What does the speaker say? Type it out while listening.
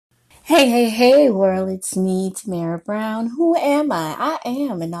Hey, world, it's me, Tamara Brown. Who am I? I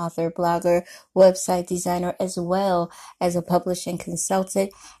am an author, blogger, website designer, as well as a publishing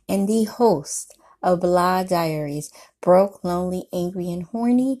consultant and the host of Blah Diaries, Broke, Lonely, Angry, and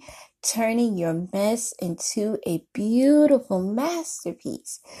Horny, turning your mess into a beautiful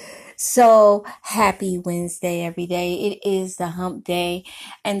masterpiece. So happy Wednesday, every day. It is the hump day.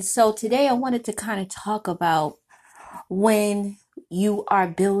 And so today I wanted to kind of talk about when you are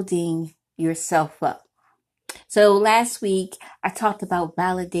building yourself up. So last week I talked about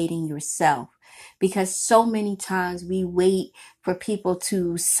validating yourself because so many times we wait for people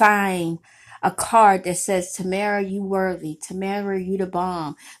to sign a card that says, Tamara, you worthy, Tamara, you the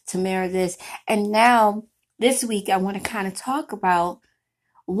bomb, Tamara this. And now this week I want to kind of talk about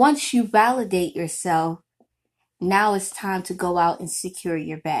once you validate yourself, now it's time to go out and secure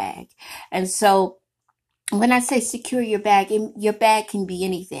your bag. And so when I say secure your bag can be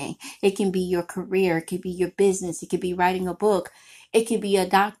anything. It can be your career, it could be your business, it could be writing a book, it could be a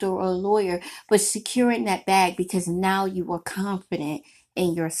doctor or a lawyer, but securing that bag because now you are confident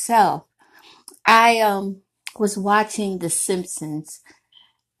in yourself. I was watching The Simpsons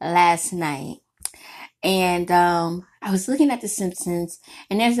last night and I was looking at The Simpsons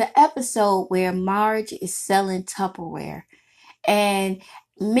and there's an episode where Marge is selling Tupperware. And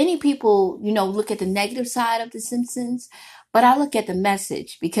many people, look at the negative side of The Simpsons, but I look at the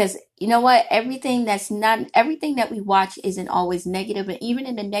message because you know what? Everything that we watch isn't always negative, and even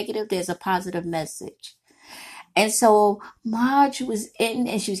in the negative, there's a positive message. And so Marge was in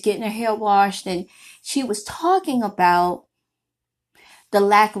and she was getting her hair washed and she was talking about the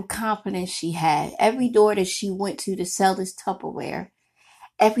lack of confidence she had. Every door that she went to sell this Tupperware,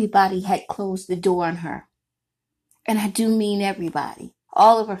 everybody had closed the door on her. And I do mean everybody,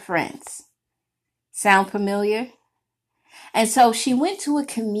 all of her friends. Sound familiar? And so she went to a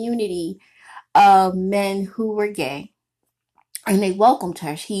community of men who were gay and they welcomed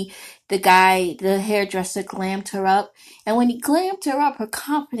her. The hairdresser glammed her up. And when he glammed her up, her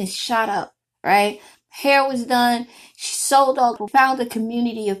confidence shot up, right? Hair was done. She sold all, found a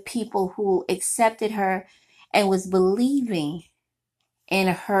community of people who accepted her and was believing in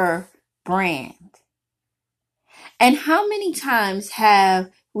her brand. And how many times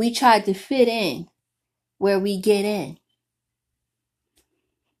have we tried to fit in where we get in?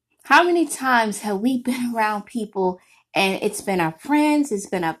 How many times have we been around people and it's been our friends, it's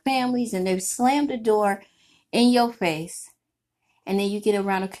been our families, and they've slammed the door in your face, and then you get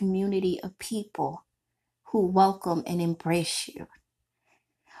around a community of people who welcome and embrace you,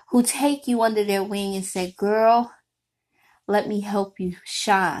 who take you under their wing and say, girl, let me help you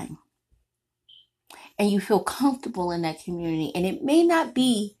shine. And you feel comfortable in that community. And it may not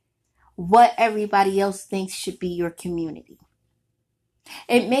be what everybody else thinks should be your community.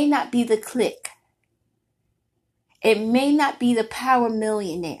 It may not be the clique. It may not be the power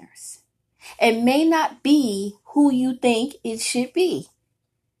millionaires. It may not be who you think it should be.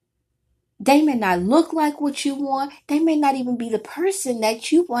 They may not look like what you want. They may not even be the person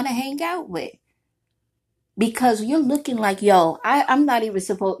that you want to hang out with. Because you're looking like, I'm not even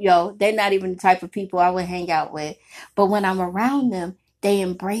they're not even the type of people I would hang out with. But when I'm around them, they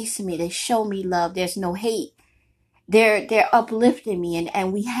embrace me. They show me love. There's no hate. They're uplifting me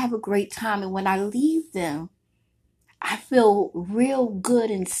and we have a great time. And when I leave them, I feel real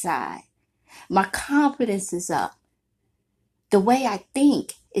good inside. My confidence is up. The way I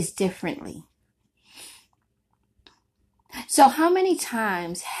think is differently. So how many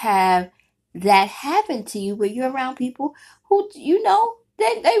times have that happened to you where you're around people who,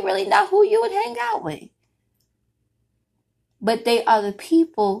 they really not who you would hang out with? But they are the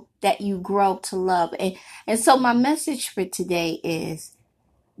people that you grow to love. And so my message for today is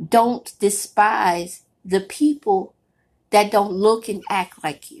don't despise the people that don't look and act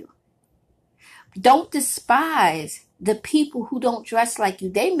like you. Don't despise the people who don't dress like you.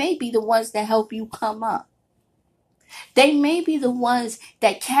 They may be the ones that help you come up. They may be the ones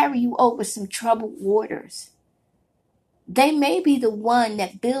that carry you over some troubled waters. They may be the one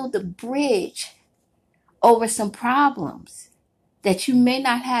that build the bridge over some problems that you may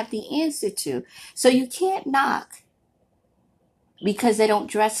not have the answer to. So you can't knock because they don't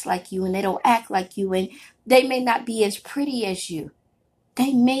dress like you and they don't act like you and they may not be as pretty as you.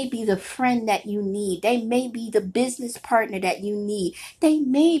 They may be the friend that you need. They may be the business partner that you need. They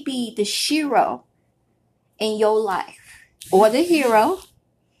may be the shiro in your life or the hero.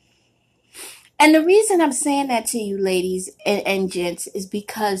 And the reason I'm saying that to you, ladies and gents, is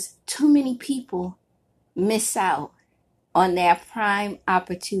because too many people miss out on their prime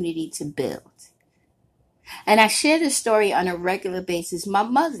opportunity to build. And I share this story on a regular basis. My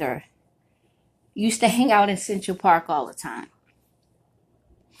mother used to hang out in Central Park all the time.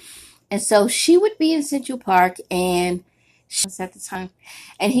 And so she would be in Central Park and at the time,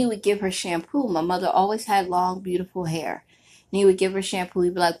 and he would give her shampoo. My mother always had long, beautiful hair. And he would give her shampoo.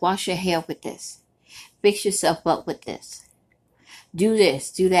 He'd be like, wash your hair with this. Fix yourself up with this. Do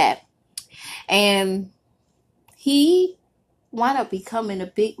this, do that. And he wound up becoming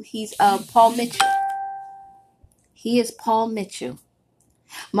he's Paul Mitchell. He is Paul Mitchell.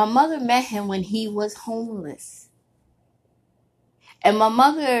 My mother met him when he was homeless. And my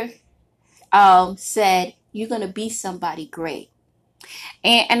mother said, you're going to be somebody great.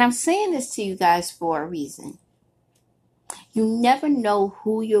 And I'm saying this to you guys for a reason. You never know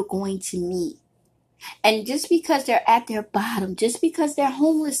who you're going to meet. And just because they're at their bottom, just because they're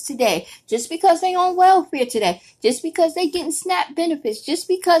homeless today, just because they're on welfare today, just because they're getting SNAP benefits, just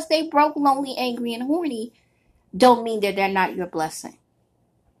because they broke, lonely, angry, and horny, don't mean that they're not your blessing.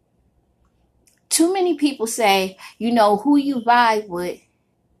 Too many people say, who you vibe with.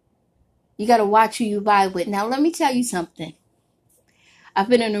 You got to watch who you vibe with. Now, let me tell you something. I've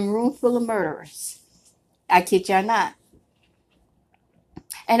been in a room full of murderers. I kid y'all not.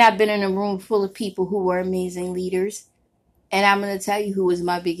 And I've been in a room full of people who were amazing leaders. And I'm going to tell you who was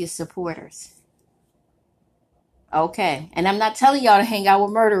my biggest supporters. Okay. And I'm not telling y'all to hang out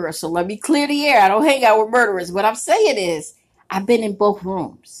with murderers. So let me clear the air. I don't hang out with murderers. What I'm saying is, I've been in both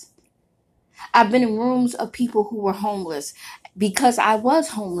rooms. I've been in rooms of people who were homeless because I was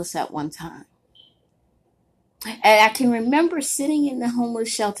homeless at one time. And I can remember sitting in the homeless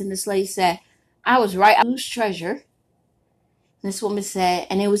shelter and this lady said, I was right. I lose treasure. This woman said,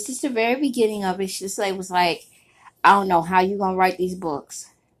 and it was just the very beginning of it. This lady was like, I don't know how you going to write these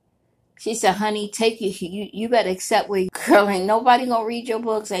books. She said, honey, you better accept where you girl, ain't nobody going to read your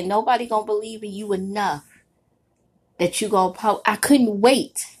books. Ain't nobody going to believe in you enough that you going to I couldn't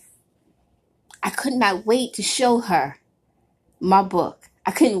wait. I could not wait to show her my book. I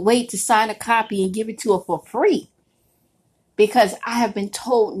couldn't wait to sign a copy and give it to her for free. Because I have been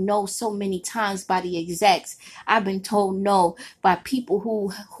told no so many times by the execs. I've been told no by people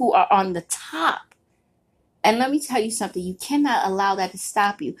who are on the top. And let me tell you something. You cannot allow that to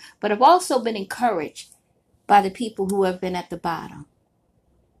stop you. But I've also been encouraged by the people who have been at the bottom.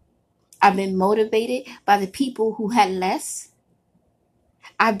 I've been motivated by the people who had less.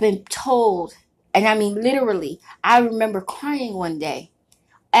 I've been told, and I mean literally, I remember crying one day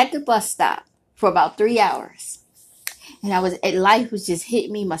at the bus stop for about 3 hours. And life was just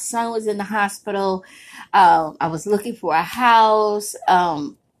hitting me. My son was in the hospital. I was looking for a house.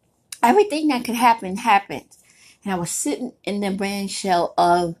 Everything that could happen happened. And I was sitting in the brand shell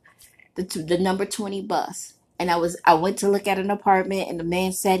of the number 20 bus. And I went to look at an apartment and the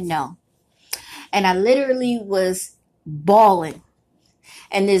man said no. And I literally was bawling.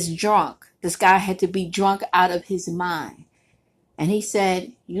 And this guy had to be drunk out of his mind. And he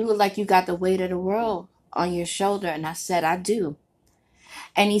said, you look like you got the weight of the world on your shoulder. And I said, I do.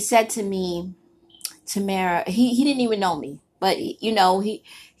 And he said to me, Tamara, he didn't even know me, but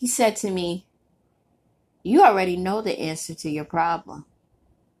he said to me, you already know the answer to your problem.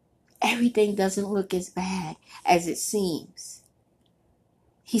 Everything doesn't look as bad as it seems.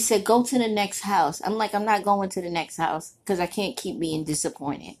 He said, go to the next house. I'm like, I'm not going to the next house because I can't keep being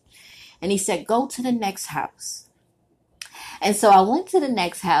disappointed. And he said, go to the next house. And so I went to the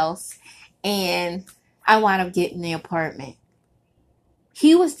next house and I wound up getting the apartment.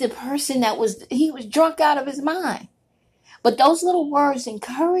 He was the person he was drunk out of his mind. But those little words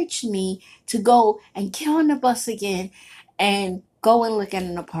encouraged me to go and get on the bus again and go and look at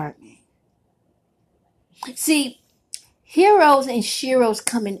an apartment. See, heroes and sheroes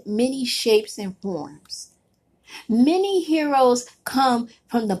come in many shapes and forms. Many heroes come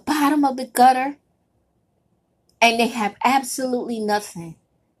from the bottom of the gutter and they have absolutely nothing.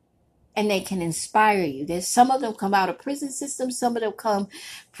 And they can inspire you. There's some of them come out of prison systems. Some of them come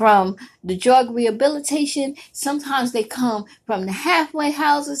from the drug rehabilitation. Sometimes they come from the halfway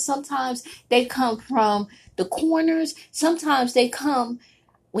houses. Sometimes they come from the corners. Sometimes they come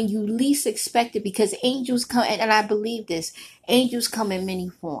when you least expect it because angels come. And I believe this. Angels come in many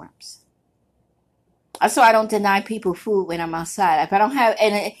forms. So I don't deny people food when I'm outside. If I don't have,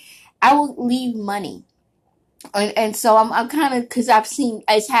 and I will leave money. And so I'm kind of, because I've seen,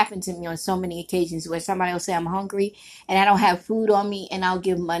 it's happened to me on so many occasions where somebody will say I'm hungry and I don't have food on me and I'll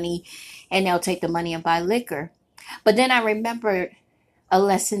give money and they'll take the money and buy liquor. But then I remember a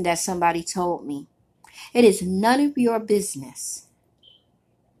lesson that somebody told me. It is none of your business.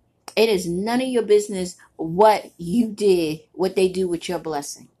 It is none of your business what you did, what they do with your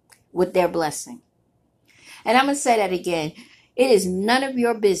blessing, with their blessing. And I'm going to say that again. It is none of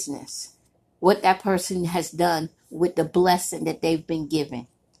your business what that person has done with the blessing that they've been given.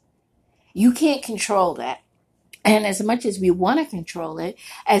 You can't control that. And as much as we want to control it,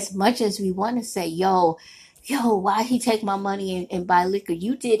 as much as we want to say, yo, why he take my money and buy liquor?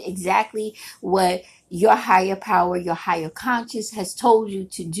 You did exactly what your higher power, your higher conscience has told you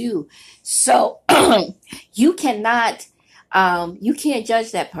to do. So you cannot, you can't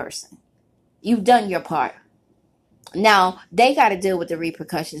judge that person. You've done your part. Now they got to deal with the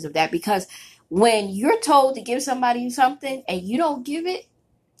repercussions of that, because when you're told to give somebody something and you don't give it,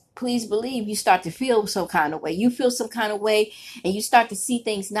 please believe you start to feel some kind of way. You feel some kind of way, and you start to see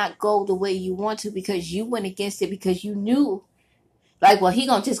things not go the way you want to, because you went against it, because you knew, like, well, he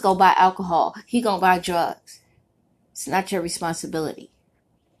gonna just go buy alcohol. He gonna buy drugs. It's not your responsibility.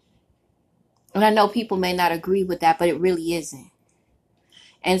 And I know people may not agree with that, but it really isn't.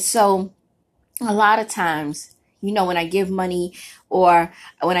 And so a lot of times, when I give money,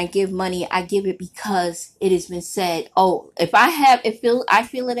 I give it because it has been said, oh, if I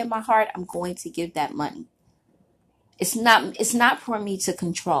feel it in my heart, I'm going to give that money. It's not for me to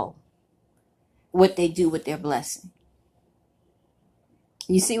control what they do with their blessing.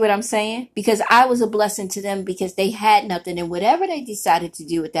 You see what I'm saying? Because I was a blessing to them, because they had nothing, and whatever they decided to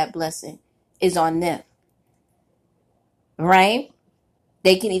do with that blessing is on them. Right?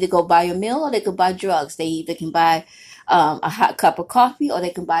 They can either go buy a meal, or they can buy drugs. They either can buy a hot cup of coffee, or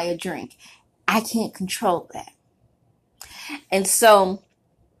they can buy a drink. I can't control that. And so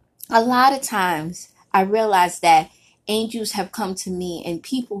a lot of times I realize that angels have come to me, and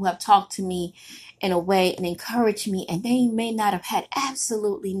people who have talked to me in a way and encouraged me, and they may not have had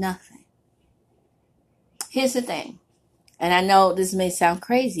absolutely nothing. Here's the thing, and I know this may sound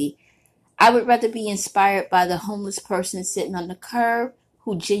crazy. I would rather be inspired by the homeless person sitting on the curb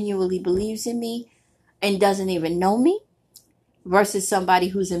who genuinely believes in me and doesn't even know me, versus somebody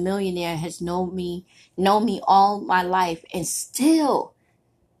who's a millionaire, has known me all my life, and still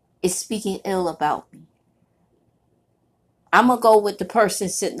is speaking ill about me. I'm going to go with the person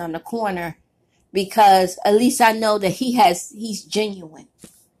sitting on the corner, because at least I know that he's genuine.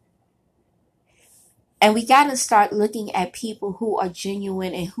 And we got to start looking at people who are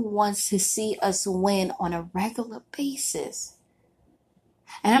genuine and who wants to see us win on a regular basis.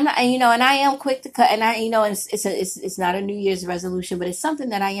 And I'm not, and I am quick to cut, and it's not a New Year's resolution, but it's something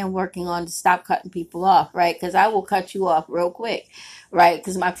that I am working on, to stop cutting people off, right? Because I will cut you off real quick, right?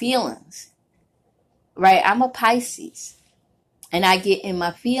 Because my feelings, right? I'm a Pisces, and I get in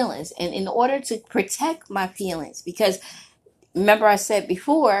my feelings, and in order to protect my feelings, because remember I said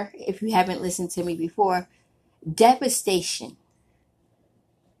before, if you haven't listened to me before, devastation.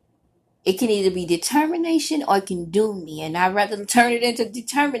 It can either be determination, or it can doom me. And I'd rather turn it into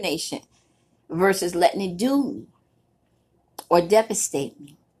determination versus letting it doom me or devastate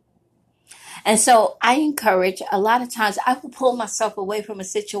me. And so I encourage, a lot of times I will pull myself away from a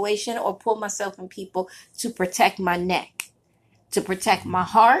situation, or pull myself in people, to protect my neck, to protect my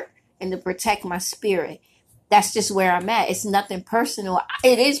heart, and to protect my spirit. That's just where I'm at. It's nothing personal.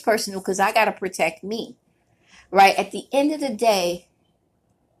 It is personal, because I got to protect me. Right? At the end of the day,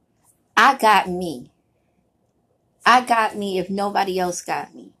 I got me. I got me if nobody else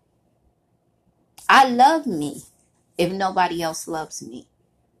got me. I love me if nobody else loves me.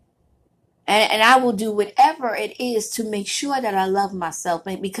 And I will do whatever it is to make sure that I love myself.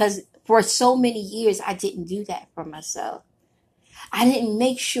 Because for so many years, I didn't do that for myself. I didn't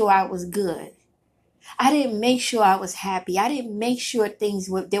make sure I was good. I didn't make sure I was happy. I didn't make sure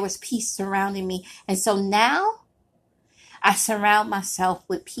there was peace surrounding me. And so now I surround myself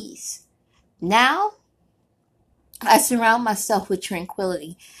with peace. Now I surround myself with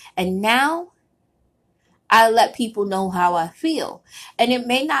tranquility. And now I let people know how I feel. And it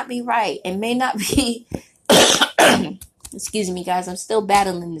may not be right. It may not be, excuse me, guys, I'm still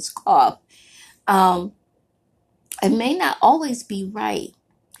battling this cough. It may not always be right.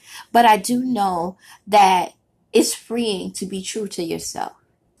 But I do know that it's freeing to be true to yourself.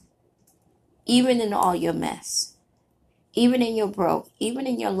 Even in all your mess. Even in your broke. Even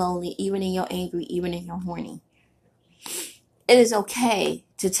in your lonely. Even in your angry. Even in your horny. It is okay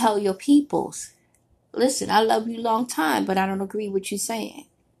to tell your peoples, listen, I love you a long time, but I don't agree with you saying.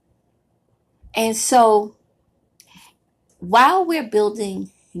 And so, while we're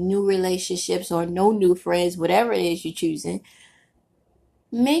building new relationships, or no new friends, whatever it is you're choosing,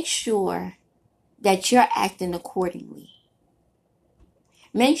 make sure that you're acting accordingly.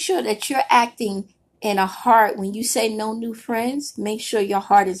 Make sure that you're acting in a heart. When you say no new friends, make sure your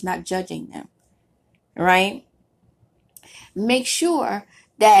heart is not judging them. Right? Make sure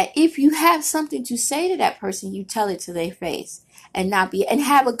that if you have something to say to that person, you tell it to their face and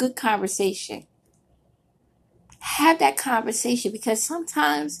have a good conversation. Have that conversation, because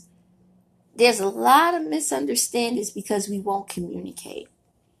sometimes there's a lot of misunderstandings because we won't communicate.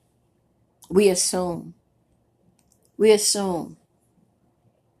 We assume.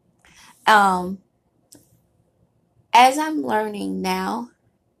 As I'm learning now,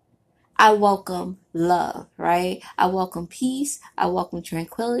 I welcome love, right? I welcome peace. I welcome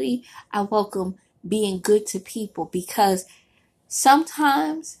tranquility. I welcome being good to people, because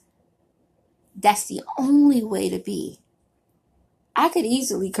sometimes that's the only way to be. I could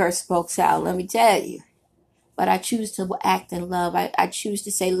easily curse folks out, let me tell you, but I choose to act in love. I choose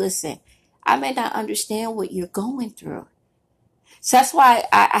to say, listen, I may not understand what you're going through. So that's why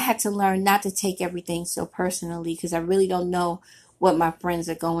I had to learn not to take everything so personally, because I really don't know what my friends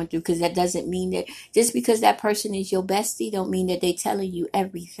are going through, because that doesn't mean that just because that person is your bestie don't mean that they're telling you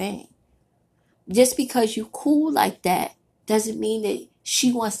everything. Just because you cool like that doesn't mean that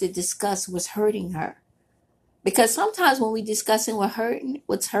she wants to discuss what's hurting her. Because sometimes when we discussing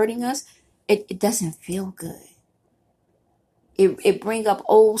what's hurting us, it doesn't feel good. It bring up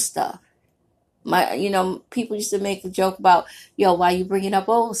old stuff. People used to make a joke about, why you bringing up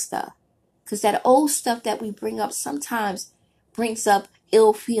old stuff? Because that old stuff that we bring up sometimes brings up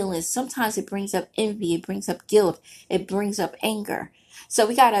ill feelings. Sometimes it brings up envy. It brings up guilt. It brings up anger. So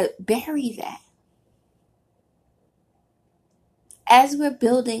we got to bury that. As we're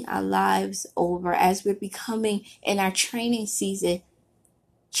building our lives over, as we're becoming in our training season,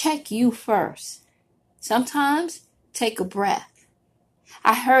 check you first. Sometimes take a breath.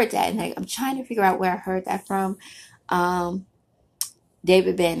 I heard that, and I'm trying to figure out where I heard that from.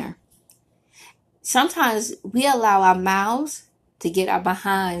 David Banner. Sometimes we allow our mouths to get our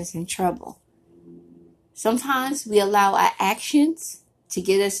behinds in trouble. Sometimes we allow our actions to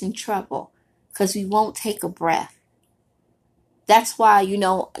get us in trouble because we won't take a breath. That's why,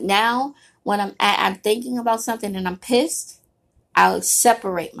 now when I'm thinking about something and I'm pissed, I'll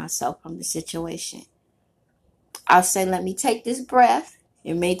separate myself from the situation. I'll say, let me take this breath.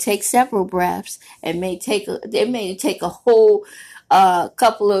 It may take several breaths. It may take a whole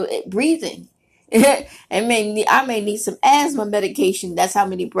couple of breathing. I may need some asthma medication. That's how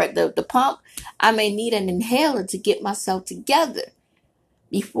many breath the pump. I may need an inhaler to get myself together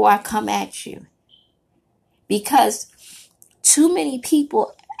before I come at you. Because too many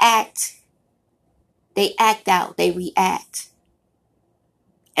people they act out, they react.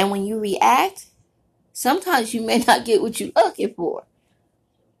 And when you react, sometimes you may not get what you're looking for.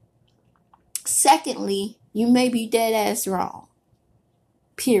 Secondly, you may be dead ass wrong.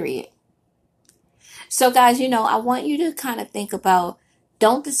 Period. So guys, I want you to kind of think about,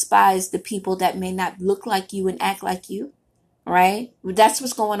 don't despise the people that may not look like you and act like you, right? That's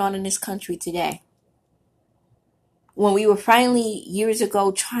what's going on in this country today. When we were finally years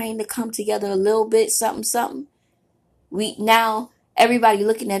ago trying to come together a little bit, something, now everybody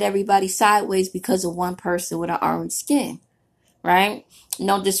looking at everybody sideways because of one person with an orange skin, right?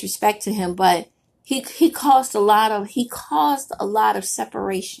 No disrespect to him, but he caused a lot of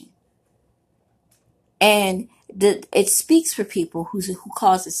separation. And it speaks for people who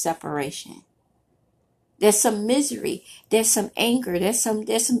causes separation. There's some misery. There's some anger. There's some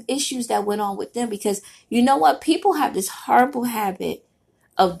issues that went on with them, because you know what? People have this horrible habit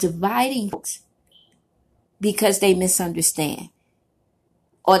of dividing folks because they misunderstand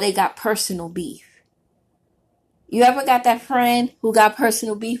or they got personal beef. You ever got that friend who got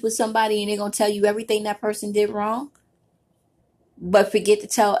personal beef with somebody and they're going to tell you everything that person did wrong, but forget to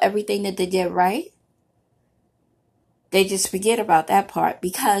tell everything that they did right? They just forget about that part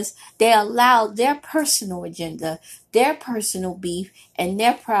because they allow their personal agenda, their personal beef, and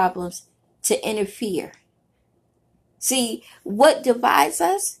their problems to interfere. See, what divides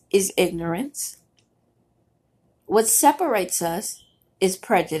us is ignorance. What separates us is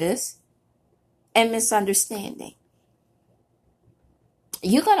prejudice and misunderstanding.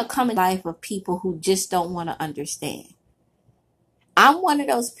 You're going to come in life of people who just don't want to understand. I'm one of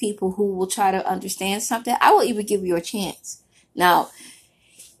those people who will try to understand something. I will even give you a chance. Now,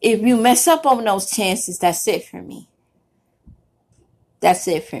 if you mess up on those chances, that's it for me. That's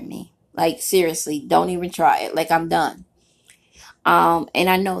it for me. Like, seriously, don't even try it. Like, I'm done. And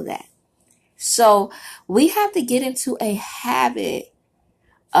I know that. So we have to get into a habit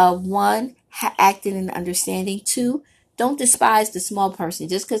of, one, acting and understanding. Two, don't despise the small person.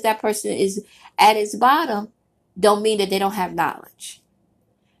 Just because that person is at its bottom, don't mean that they don't have knowledge.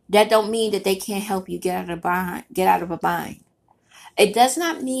 That don't mean that they can't help you get out of a bind. It does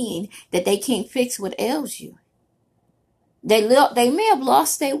not mean that they can't fix what ails you. They may have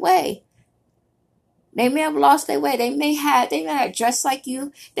lost their way. They may have lost their way. They may have dressed like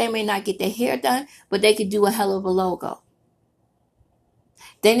you. They may not get their hair done, but they could do a hell of a logo.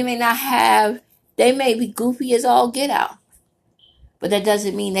 They may not have. They may be goofy as all get out, but that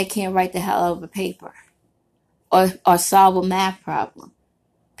doesn't mean they can't write the hell of a paper or solve a math problem.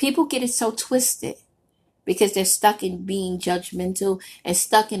 People get it so twisted because they're stuck in being judgmental and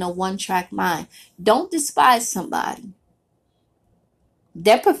stuck in a one-track mind. Don't despise somebody.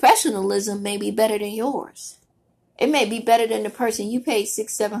 Their professionalism may be better than yours. It may be better than the person you paid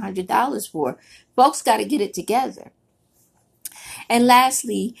 $600-700 for. Folks got to get it together. And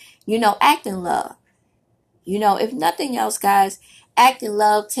lastly, act in love. If nothing else, guys, act in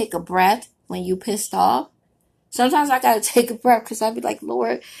love. Take a breath when you pissed off. Sometimes I gotta take a breath because I be like,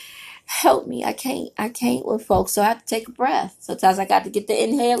 Lord, help me. I can't with folks, so I have to take a breath. Sometimes I got to get the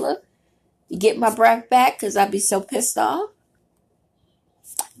inhaler to get my breath back because I be so pissed off.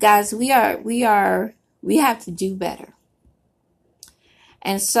 Guys, we have to do better.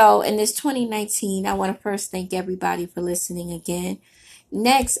 And so in this 2019, I want to first thank everybody for listening again.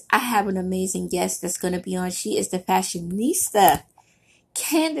 Next, I have an amazing guest that's going to be on. She is the fashionista,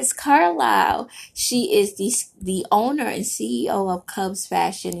 Candace Carlisle. She is the owner and CEO of Cubs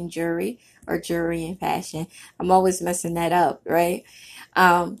Fashion and Jewelry, or Jewelry and Fashion. I'm always messing that up, right?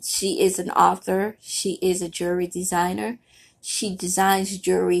 She is an author. She is a jewelry designer. She designs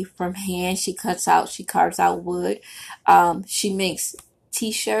jewelry from hand. She carves out wood. She makes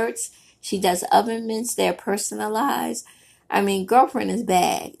t-shirts. She does oven mints. They're personalized. I mean, girlfriend is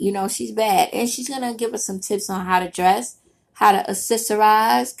bad. She's bad. And she's going to give us some tips on how to dress, how to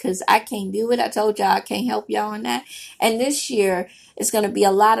accessorize, because I can't do it. I told y'all I can't help y'all on that. And this year, it's going to be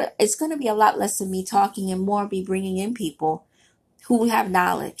a lot less of me talking and more be bringing in people who have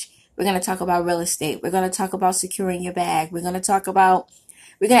knowledge. We're going to talk about real estate. We're going to talk about securing your bag. We're going to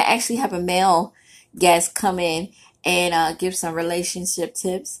actually have a male guest come in and give some relationship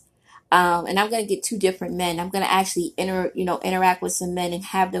tips. And I'm going to get two different men. I'm going to actually interact with some men and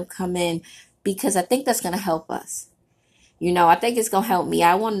have them come in because I think that's going to help us. I think it's going to help me.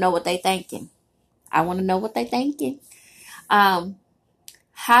 I want to know what they're thinking.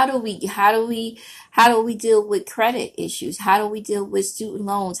 How do we deal with credit issues? How do we deal with student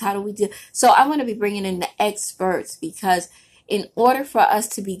loans? So I want to be bringing in the experts because in order for us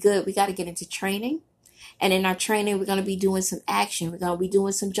to be good, we got to get into training. And in our training, we're going to be doing some action. We're going to be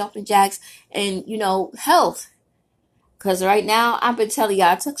doing some jumping jacks and, health. Because right now, I've been telling y'all,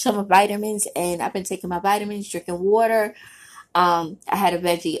 I took some vitamins and I've been taking my vitamins, drinking water. I had a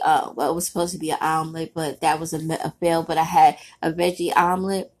veggie, it was supposed to be an omelet, but that was a fail. But I had a veggie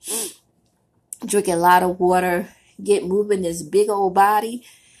omelet, drinking a lot of water, get moving this big old body.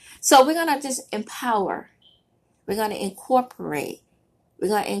 So we're going to just empower. We're going to incorporate. We're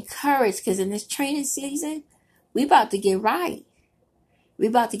going to encourage, because in this training season, we about to get right. We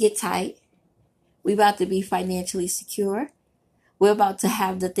about to get tight. We about to be financially secure. We're about to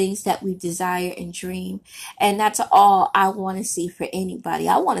have the things that we desire and dream. And that's all I want to see for anybody.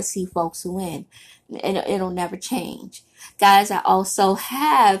 I want to see folks win. And it'll never change. Guys, I also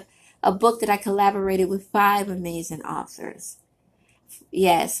have a book that I collaborated with 5 amazing authors.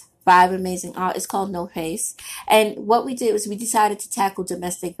 Yes, 5 amazing authors. It's called No Face. And what we did was we decided to tackle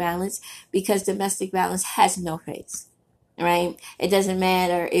domestic violence because domestic violence has no face. Right? It doesn't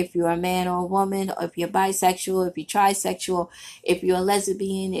matter if you're a man or a woman, or if you're bisexual, if you're trisexual, if you're a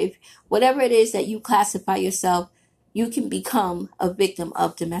lesbian, if whatever it is that you classify yourself, you can become a victim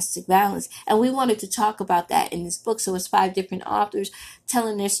of domestic violence. And we wanted to talk about that in this book. So it's 5 different authors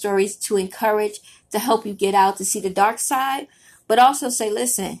telling their stories to encourage, to help you get out, to see the dark side, but also say,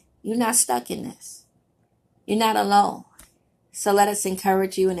 listen, you're not stuck in this. You're not alone. So let us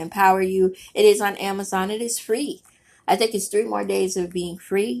encourage you and empower you. It is on Amazon. It is free. I think it's 3 more days of being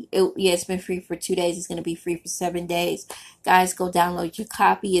free. It's been free for 2 days. It's going to be free for 7 days. Guys, go download your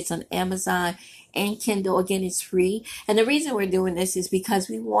copy. It's on Amazon and Kindle. Again, it's free. And the reason we're doing this is because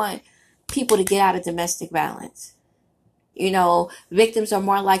we want people to get out of domestic violence. Victims are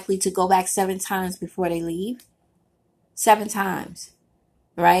more likely to go back 7 times before they leave. 7 times.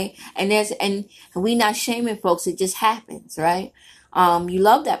 Right? And we not shaming folks. It just happens, right? You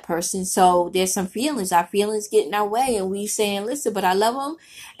love that person, so there's some feelings. Our feelings get in our way, and we saying, listen, but I love him,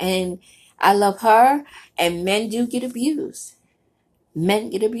 and I love her, and men do get abused. Men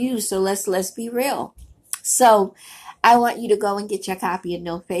get abused, so let's be real. So I want you to go and get your copy of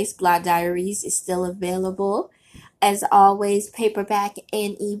No Face. Blonde Diaries is still available. As always, paperback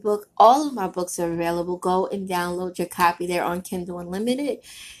and ebook. All of my books are available. Go and download your copy. They're on Kindle Unlimited.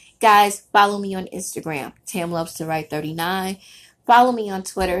 Guys, follow me on Instagram, Tam Loves to Write 39. Follow me on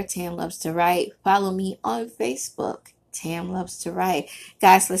Twitter, Tam Loves to Write. Follow me on Facebook, Tam Loves to Write.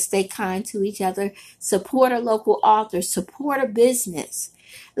 Guys, let's stay kind to each other. Support a local author. Support a business.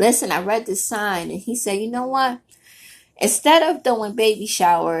 Listen, I read this sign and he said, you know what? Instead of throwing baby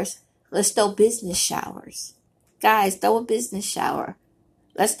showers, let's throw business showers. Guys, throw a business shower.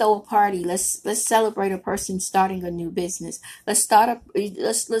 Let's throw a party. Let's celebrate a person starting a new business. Let's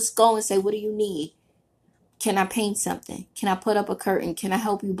go and say, what do you need? Can I paint something? Can I put up a curtain? Can I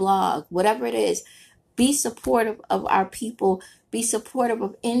help you blog? Whatever it is, be supportive of our people. Be supportive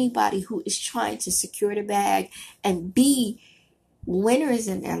of anybody who is trying to secure the bag and be winners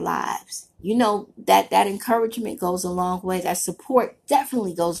in their lives. You know, that encouragement goes a long way. That support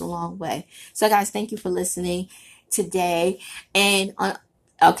definitely goes a long way. So guys, thank you for listening today. And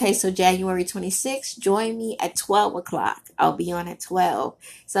okay, so January 26th, join me at 12 o'clock. I'll be on at 12.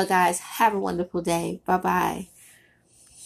 So guys, have a wonderful day. Bye-bye.